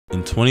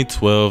In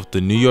 2012,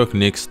 the New York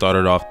Knicks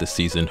started off the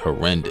season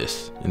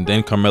horrendous, and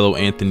then Carmelo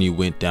Anthony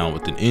went down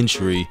with an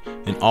injury,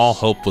 and all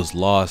hope was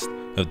lost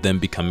of them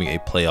becoming a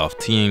playoff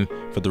team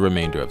for the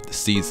remainder of the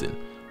season.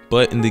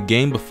 But in the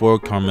game before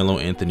Carmelo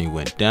Anthony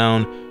went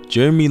down,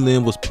 Jeremy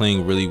Lin was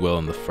playing really well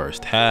in the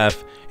first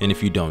half, and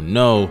if you don't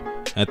know,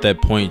 at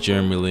that point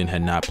Jeremy Lin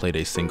had not played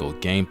a single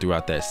game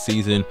throughout that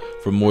season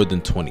for more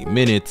than 20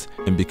 minutes,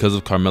 and because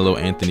of Carmelo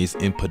Anthony's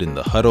input in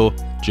the huddle,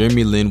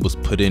 Jeremy Lin was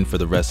put in for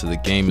the rest of the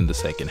game in the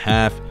second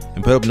half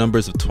and put up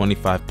numbers of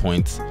 25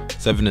 points,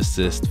 7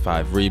 assists,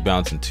 5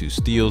 rebounds, and 2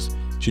 steals,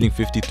 shooting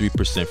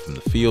 53% from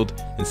the field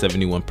and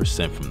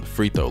 71% from the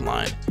free throw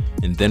line.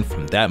 And then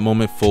from that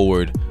moment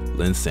forward,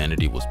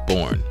 Linsanity was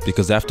born,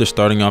 because after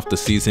starting off the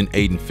season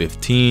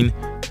 8-15,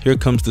 here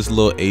comes this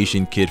little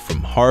Asian kid from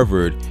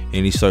Harvard,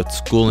 and he starts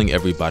schooling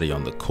everybody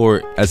on the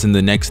court, as in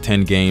the next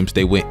 10 games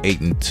they went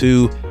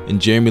 8-2,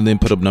 and Jeremy Lin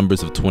put up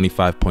numbers of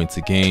 25 points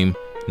a game,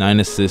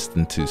 9 assists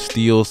and 2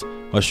 steals,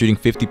 while shooting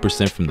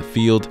 50% from the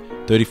field,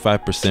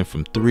 35%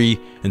 from 3,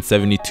 and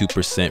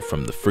 72%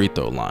 from the free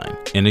throw line.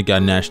 And it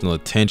got national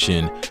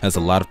attention, as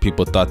a lot of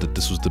people thought that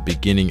this was the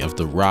beginning of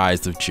the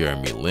rise of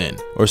Jeremy Lin,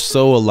 or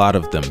so a lot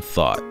of them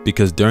thought,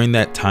 because during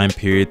that time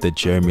period that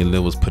Jeremy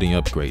Lin was putting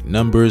up great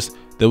numbers,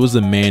 there was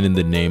a man in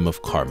the name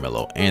of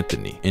Carmelo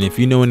Anthony. And if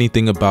you know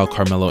anything about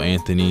Carmelo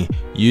Anthony,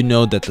 you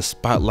know that the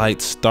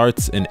spotlight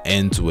starts and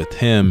ends with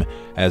him,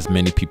 as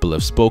many people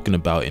have spoken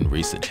about in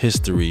recent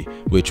history,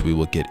 which we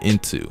will get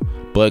into.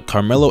 But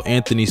Carmelo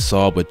Anthony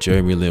saw what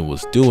Jeremy Lin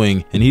was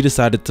doing, and he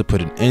decided to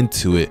put an end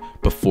to it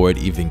before it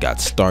even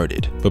got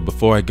started. But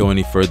before I go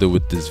any further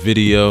with this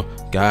video,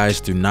 guys,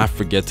 do not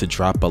forget to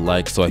drop a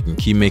like so I can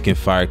keep making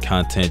fire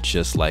content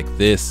just like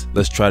this.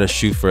 Let's try to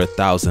shoot for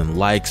 1,000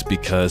 likes,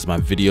 because my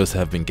videos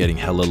have been getting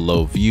hella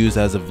low views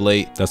as of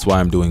late. That's why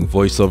I'm doing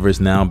voiceovers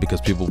now, because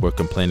people were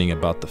complaining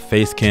about the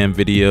face cam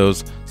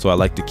videos, so I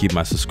like to keep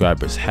my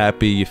subscribers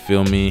happy, you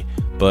feel me?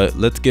 But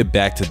let's get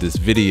back to this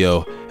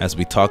video as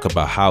we talk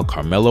about how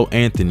Carmelo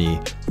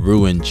Anthony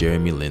ruined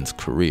Jeremy Lin's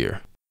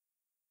career.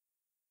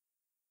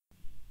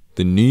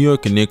 The New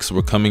York Knicks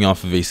were coming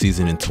off of a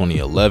season in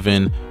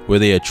 2011 where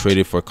they had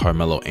traded for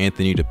Carmelo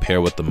Anthony to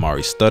pair with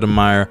Amari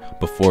Stoudemire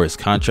before his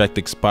contract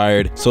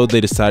expired, so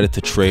they decided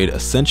to trade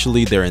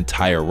essentially their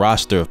entire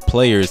roster of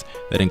players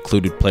that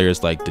included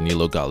players like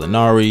Danilo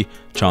Gallinari,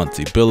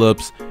 Chauncey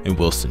Billups, and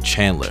Wilson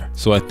Chandler.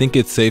 So I think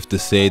it's safe to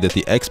say that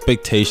the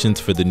expectations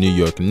for the New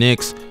York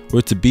Knicks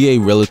were to be a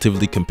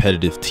relatively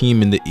competitive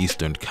team in the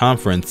Eastern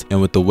Conference,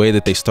 and with the way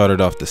that they started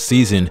off the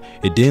season,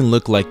 it didn't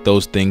look like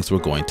those things were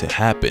going to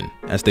happen,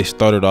 as they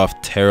started off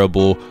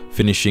terrible,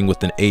 finishing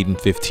with an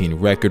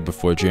 8-15 record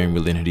before Jeremy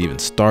Lin had even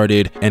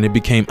started, and it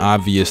became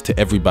obvious to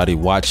everybody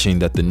watching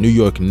that the New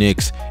York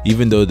Knicks,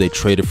 even though they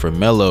traded for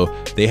Melo,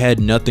 they had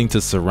nothing to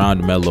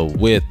surround Melo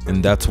with,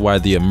 and that's why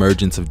the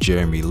emergence of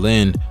Jeremy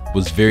Lin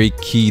was very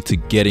key to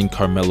getting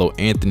Carmelo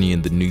Anthony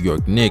and the New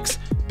York Knicks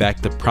back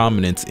to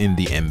prominence in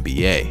the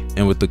NBA.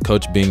 And with the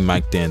coach being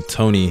Mike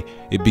D'Antoni,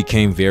 it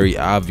became very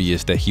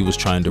obvious that he was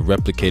trying to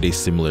replicate a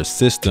similar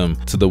system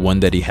to the one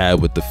that he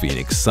had with the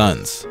Phoenix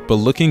Suns. But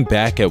looking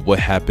back at what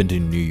happened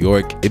in New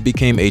York, it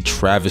became a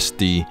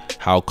travesty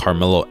how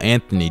Carmelo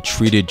Anthony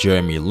treated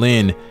Jeremy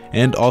Lin,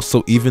 and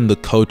also even the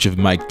coach of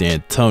Mike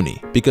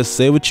D'Antoni. Because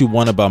say what you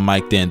want about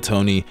Mike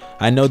D'Antoni,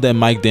 I know that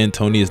Mike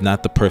D'Antoni is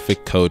not the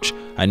perfect coach.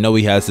 I know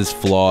he has his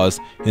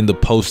flaws. In the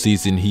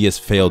postseason, he has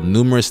failed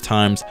numerous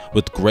times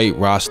with great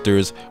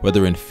rosters,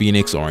 whether in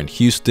Phoenix or in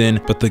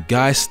Houston, but the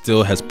guy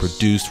still has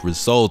produced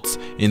results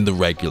in the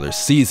regular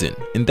season.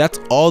 And that's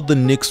all the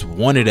Knicks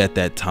wanted at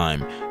that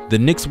time. The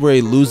Knicks were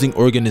a losing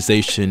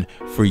organization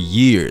for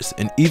years,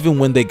 and even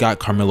when they got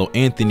Carmelo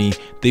Anthony,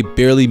 they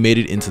barely made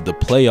it into the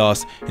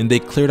playoffs, and they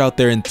cleared out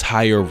their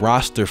entire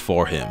roster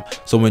for him.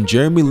 So when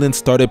Jeremy Lin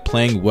started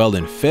playing well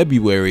in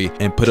February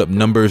and put up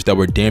numbers that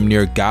were damn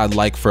near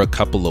godlike for a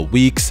couple of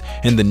weeks,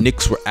 and the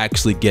Knicks were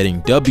actually getting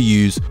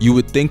W's, you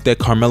would think that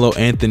Carmelo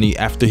Anthony,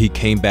 after he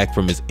came back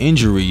from his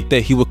injury,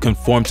 that he would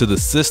conform to the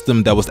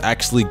system that was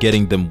actually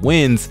getting them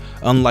wins,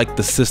 unlike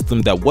the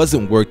system that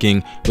wasn't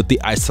working with the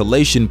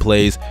isolation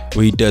plays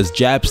where he does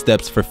jab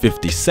steps for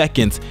 50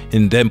 seconds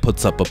and then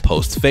puts up a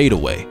post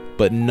fadeaway.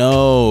 But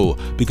no,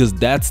 because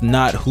that's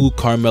not who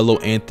Carmelo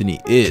Anthony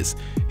is.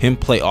 Him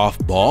play off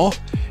ball,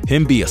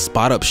 him be a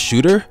spot up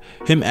shooter,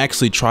 him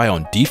actually try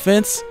on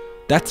defense,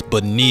 that's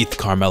beneath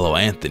Carmelo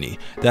Anthony.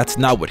 That's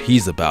not what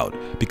he's about,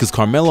 because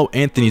Carmelo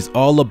Anthony's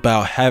all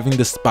about having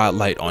the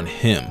spotlight on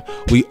him.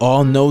 We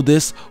all know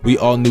this, we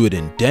all knew it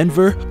in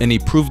Denver, and he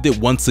proved it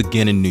once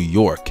again in New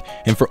York.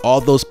 And for all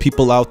those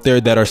people out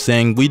there that are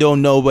saying, we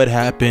don't know what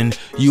happened,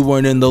 you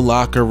weren't in the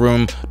locker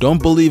room,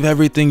 don't believe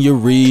everything you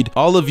read,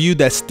 all of you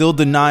that still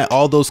deny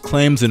all those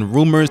claims and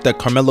rumors that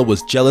Carmelo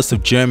was jealous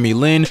of Jeremy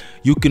Lin,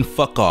 you can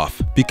fuck off,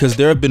 because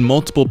there have been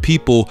multiple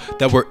people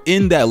that were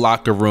in that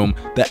locker room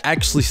that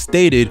actually stated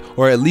stated,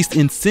 or at least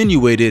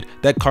insinuated,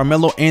 that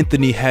Carmelo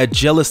Anthony had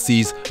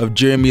jealousies of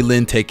Jeremy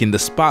Lin taking the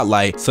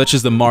spotlight, such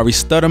as Amari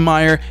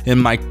Stoudemire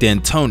and Mike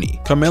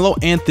D'Antoni. Carmelo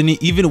Anthony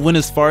even went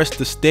as far as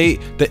to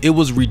state that it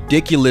was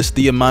ridiculous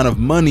the amount of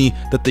money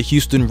that the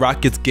Houston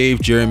Rockets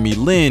gave Jeremy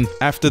Lin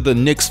after the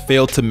Knicks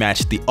failed to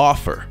match the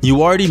offer.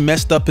 You already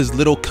messed up his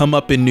little come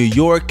up in New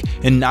York,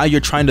 and now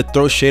you're trying to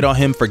throw shade on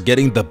him for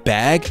getting the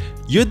bag?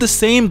 You're the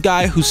same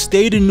guy who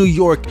stayed in New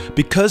York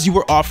because you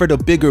were offered a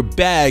bigger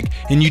bag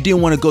and you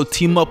didn't want to go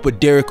team up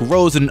with Derrick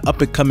Rose and an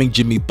up-and-coming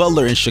Jimmy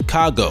Butler in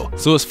Chicago.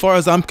 So as far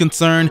as I'm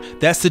concerned,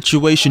 that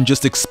situation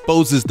just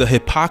exposes the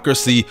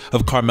hypocrisy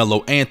of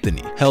Carmelo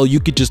Anthony. Hell, you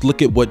could just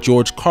look at what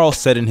George Karl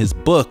said in his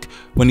book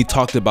when he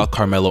talked about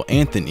Carmelo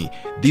Anthony.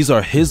 These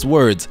are his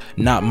words,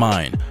 not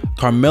mine.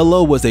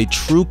 Carmelo was a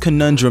true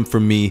conundrum for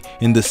me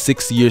in the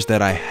 6 years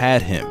that I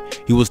had him.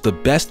 He was the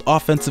best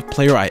offensive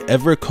player I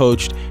ever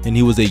coached, and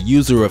he was a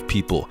user of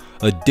people,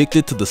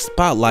 addicted to the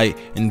spotlight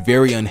and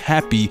very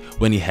unhappy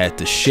when he had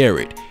to share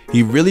it.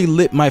 He really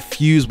lit my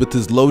fuse with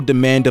his low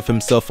demand of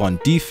himself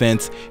on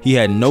defense. He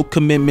had no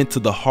commitment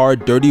to the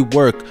hard, dirty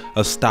work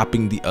of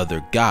stopping the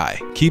other guy.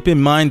 Keep in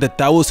mind that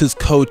that was his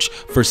coach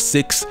for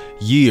 6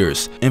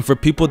 years. And for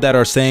people that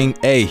are saying,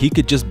 hey, he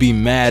could just be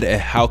mad at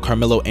how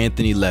Carmelo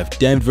Anthony left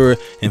Denver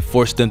and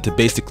forced them to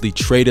basically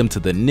trade him to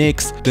the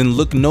Knicks, then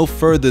look no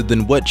further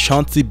than what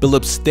Chauncey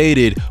Billups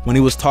stated when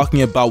he was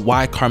talking about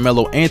why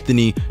Carmelo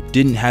Anthony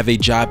didn't have a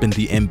job in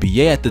the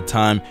NBA at the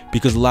time,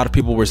 because a lot of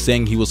people were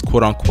saying he was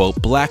quote-unquote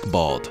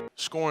blackballed.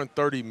 Scoring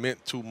 30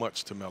 meant too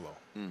much to Melo.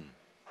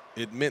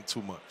 It meant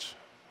too much.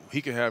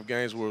 He could have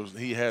games where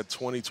he had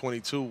 20,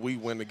 22, we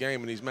win the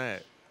game and he's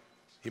mad.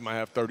 He might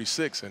have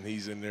 36 and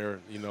he's in there,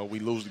 you know, we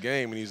lose the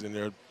game and he's in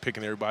there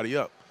picking everybody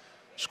up.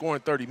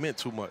 Scoring 30 meant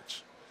too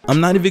much. I'm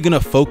not even going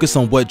to focus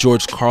on what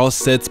George Karl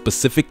said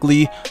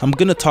specifically. I'm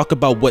going to talk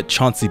about what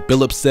Chauncey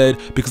Billups said,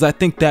 because I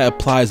think that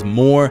applies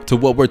more to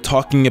what we're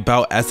talking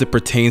about as it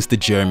pertains to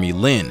Jeremy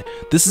Lin.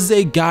 This is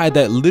a guy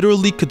that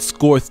literally could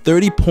score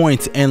 30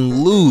 points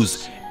and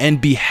lose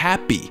and be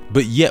happy,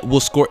 but yet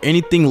will score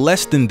anything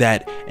less than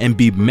that and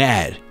be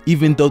mad,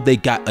 even though they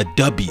got a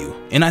W.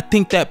 And I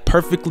think that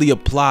perfectly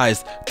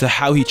applies to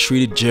how he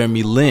treated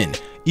Jeremy Lin.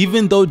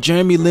 Even though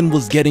Jeremy Lin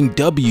was getting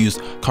W's,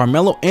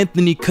 Carmelo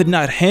Anthony could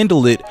not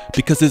handle it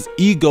because his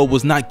ego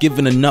was not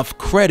given enough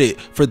credit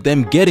for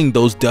them getting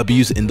those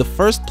W's in the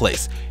first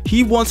place.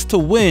 He wants to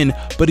win,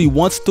 but he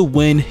wants to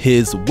win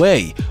his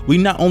way. We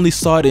not only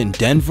saw it in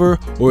Denver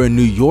or in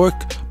New York,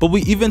 but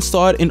we even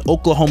saw it in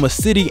Oklahoma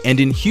City and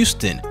in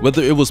Houston.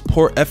 Whether it was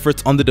poor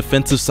efforts on the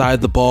defensive side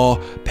of the ball,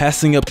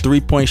 passing up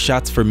three-point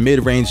shots for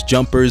mid-range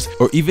jumpers,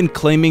 or even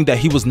claiming that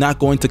he was not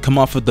going to come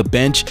off of the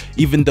bench,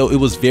 even though it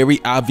was very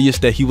obvious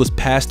that he was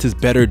past his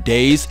better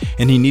days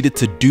and he needed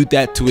to do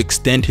that to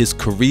extend his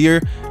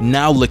career.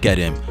 Now look at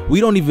him.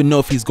 We don't even know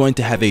if he's going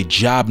to have a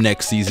job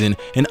next season,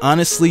 and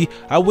honestly,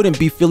 I wouldn't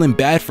be feeling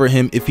bad for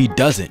him if he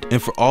doesn't.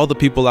 And for all the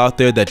people out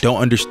there that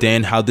don't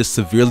understand how this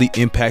severely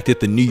impacted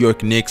the New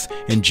York Knicks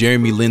and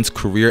Jeremy Lin's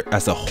career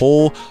as a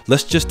whole,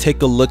 let's just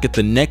take a look at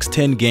the next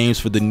 10 games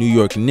for the New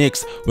York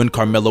Knicks when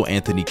Carmelo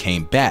Anthony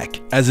came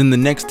back. As in the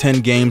next 10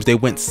 games, they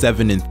went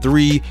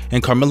 7-3,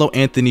 and Carmelo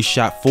Anthony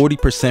shot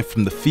 40%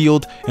 from the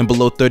field and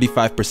below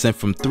 35%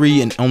 from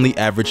 3 and only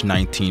averaged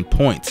 19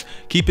 points.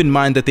 Keep in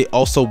mind that they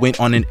also went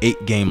on an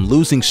 8-game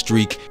losing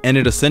streak, and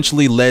it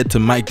essentially led to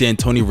Mike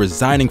D'Antoni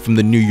resigning from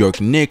the New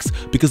York Knicks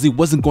because he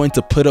wasn't going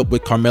to put up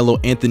with Carmelo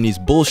Anthony's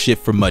bullshit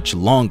for much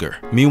longer.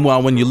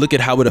 Meanwhile, when you look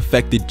at how it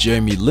affected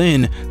Jeremy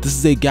Lin, this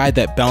is a guy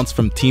that bounced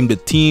from team to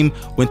team,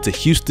 went to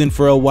Houston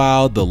for a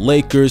while, the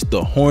Lakers,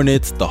 the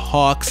Hornets, the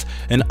Hawks,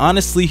 and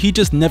honestly, he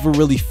just never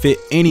really fit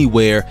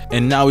anywhere,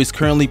 and now he's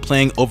currently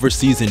playing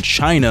overseas in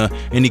China,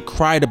 and he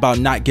cried about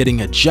not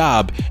getting a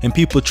job, and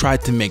people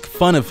tried to make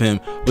fun of him,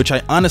 which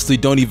I honestly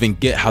don't even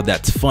get how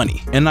that's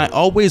funny. And I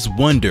always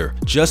wonder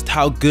just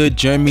how good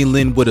Jeremy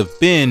Lin would have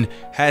been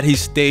had he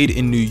stayed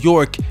in New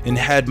York and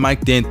had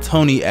Mike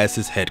D'Antoni as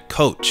his head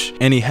coach,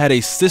 and he had a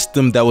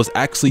system that was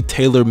actually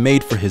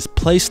tailor-made for his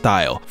play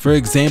style. For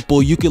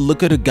example, you could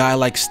look at a guy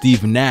like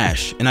Steve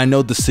Nash, and I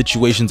know the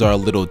situations are a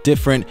little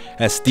different,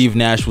 as Steve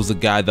Nash was a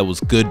guy that was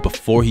good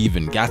before he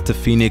even got to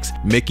Phoenix,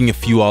 making a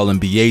few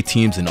All-NBA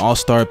teams and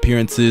All-Star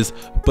appearances,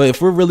 but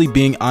if we're really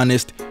being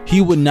honest, he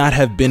would not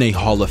have been a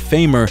Hall of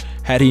Famer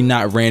had he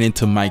not ran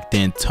into Mike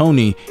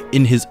D'Antoni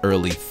in his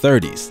early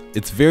 30s.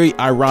 It's very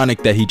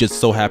ironic that he just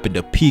so happened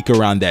to peak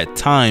around that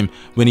time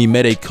when he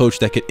met a coach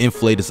that could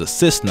inflate his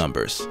assist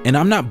numbers. And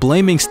I'm not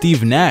blaming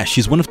Steve Nash.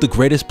 He's one of the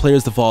greatest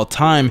players of all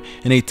time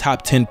and a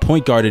top 10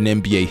 point guard in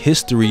NBA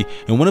history,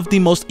 and one of the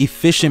most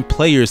efficient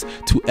players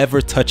to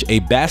ever touch a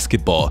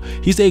basketball.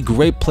 He's a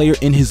great player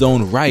in his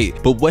own right,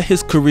 but what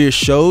his career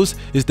shows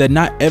is that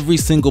not every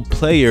single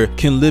player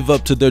can live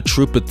up to their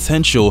true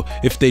potential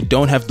if they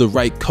don't have the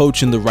right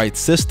coach in the right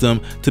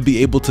system to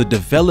be able to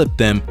develop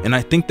them, and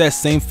I think that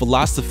same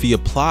philosophy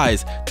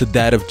applies to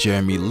that of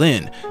Jeremy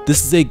Lin.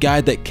 This is a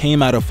guy that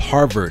came out of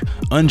Harvard,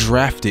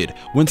 undrafted,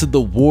 went to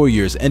the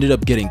Warriors, ended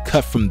up getting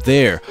cut from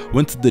there,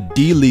 went to the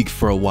D-League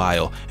for a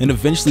while, and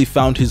eventually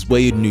found his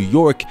way in New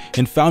York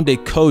and found a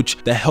coach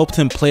that helped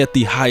him play at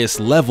the highest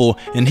level,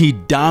 and he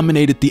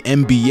dominated the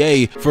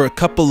NBA for a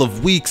couple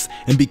of weeks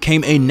and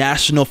became a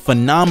national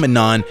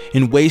phenomenon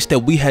in ways that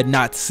we had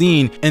not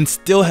seen and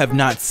still have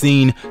not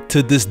seen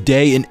to this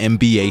day in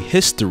NBA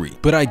history.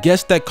 But I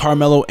guess that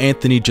Carmelo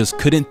Anthony just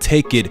couldn't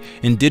take it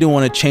and didn't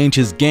want to change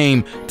his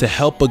game to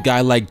help a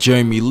guy like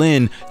Jeremy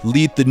Lin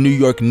lead the New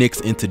York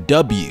Knicks into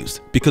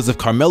W's. Because if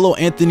Carmelo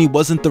Anthony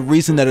wasn't the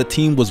reason that a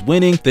team was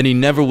winning, then he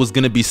never was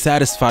going to be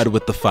satisfied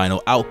with the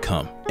final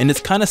outcome. And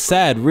it's kind of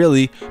sad,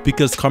 really,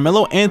 because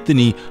Carmelo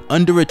Anthony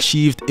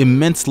underachieved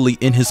immensely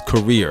in his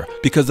career,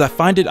 because I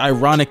find it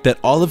ironic that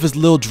all of his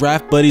little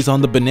draft buddies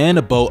on the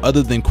banana boat,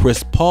 other than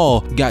Chris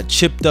Paul, got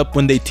chipped up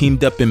when they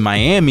teamed up in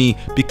Miami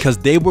because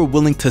they were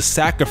willing to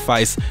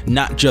sacrifice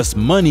not just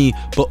money,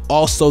 but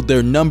also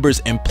their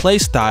numbers and play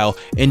style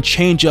and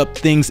change up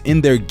things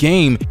in their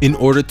game in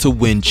order to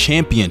win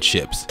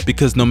championships.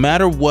 Because no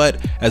matter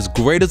what, as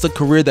great as a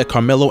career that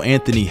Carmelo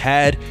Anthony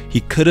had, he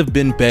could have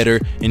been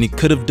better and he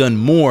could have done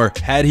more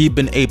had he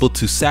been able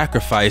to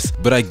sacrifice,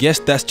 but I guess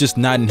that's just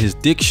not in his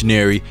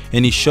dictionary,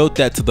 and he showed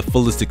that to the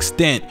fullest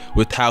extent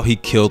with how he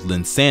killed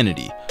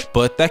Linsanity.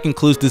 But that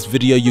concludes this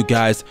video, you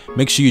guys.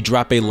 Make sure you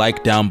drop a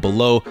like down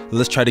below.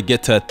 Let's try to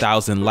get to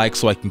 1,000 likes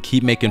so I can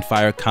keep making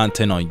fire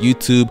content on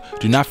YouTube.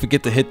 Do not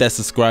forget to hit that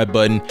subscribe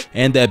button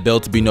and that bell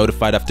to be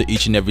notified after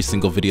each and every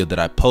single video that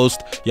I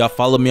post. Y'all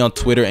follow me on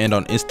Twitter and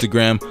on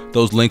Instagram.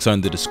 Those links are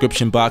in the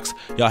description box.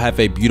 Y'all have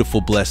a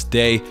beautiful, blessed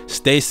day.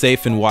 Stay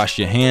safe and wash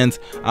your hands.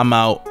 I'm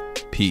out.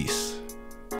 Peace.